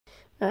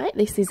Alright,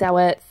 this is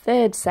our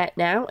third set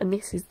now, and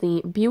this is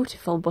the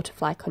beautiful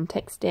butterfly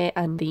contexte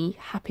and the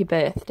happy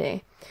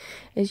birthday.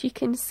 As you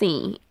can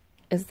see,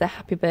 as the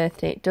happy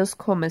birthday, it does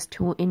come as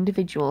two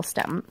individual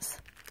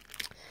stamps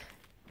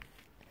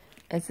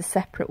as the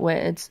separate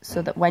words,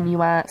 so that when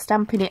you are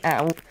stamping it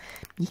out,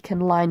 you can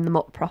line them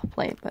up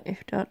properly. But I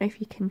don't know if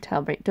you can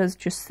tell, but it does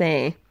just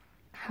say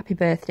happy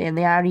birthday, and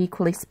they are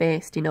equally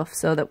spaced enough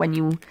so that when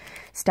you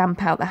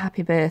stamp out the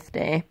happy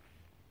birthday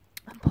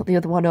and put the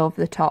other one over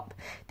the top,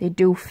 they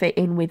do fit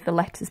in with the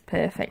letters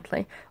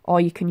perfectly,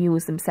 or you can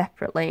use them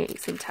separately.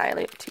 It's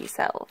entirely up to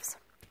yourselves.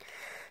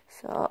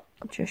 So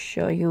I'll just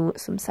show you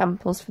some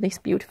samples for this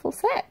beautiful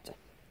set.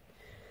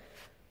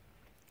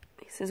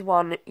 This is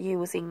one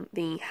using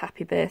the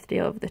happy birthday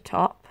over the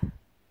top.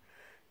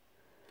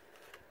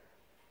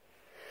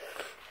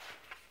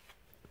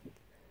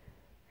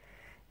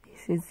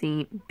 This is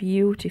the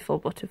beautiful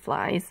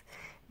butterflies.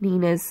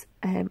 Nina's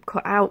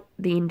cut out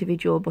the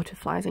individual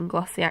butterflies and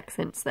glossy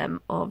accents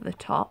them over the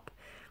top.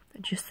 I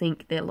just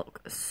think they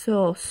look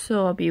so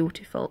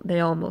beautiful. They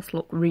almost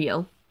look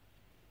real.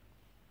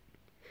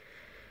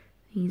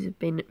 These have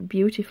been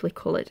beautifully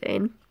coloured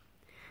in.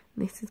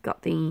 This has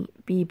got the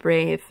Be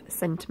Brave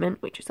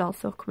sentiment, which is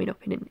also coming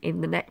up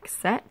in the next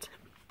set.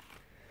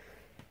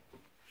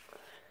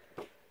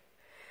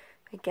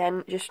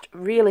 Again, just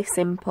really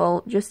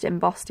simple, just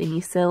embossed in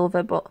your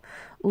silver, but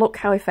look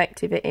how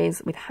effective it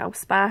is with how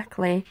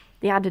sparkly,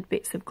 the added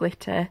bits of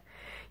glitter.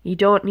 You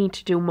don't need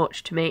to do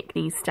much to make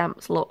these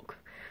stamps look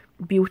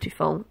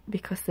beautiful,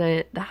 because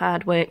the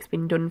hard work's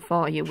been done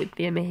for you with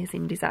the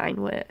amazing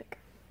design work.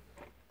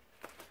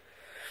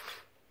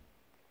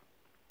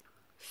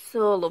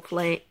 So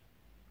lovely,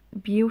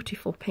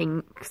 beautiful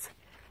pinks,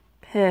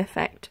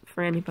 perfect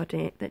for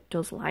anybody that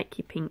does like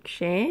your pink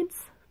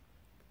shades.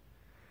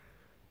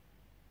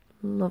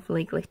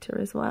 Lovely glitter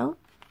as well.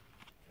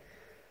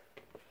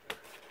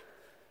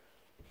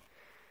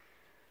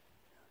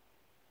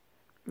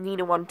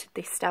 Nina wanted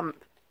this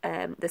stamp,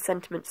 the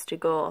sentiments to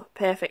go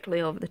perfectly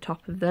over the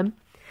top of them,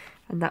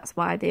 and that's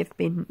why they've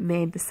been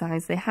made the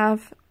size they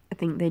have. I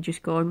think they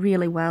just go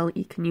really well.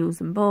 You can use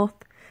them both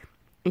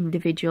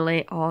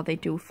individually, or they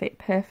do fit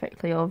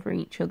perfectly over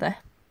each other.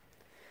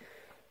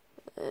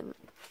 The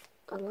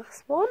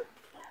last one.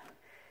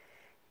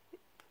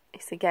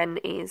 This again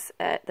is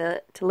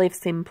the To Live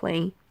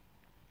Simply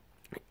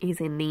is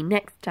in the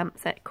next stamp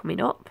set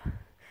coming up.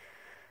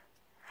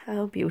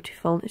 How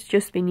beautiful. It's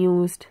just been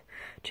used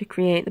to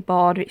create the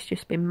border. It's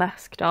just been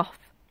masked off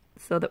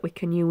so that we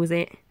can use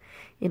it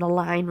in a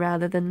line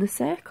rather than the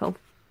circle.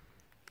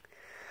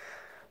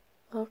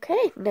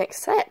 Okay,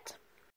 next set.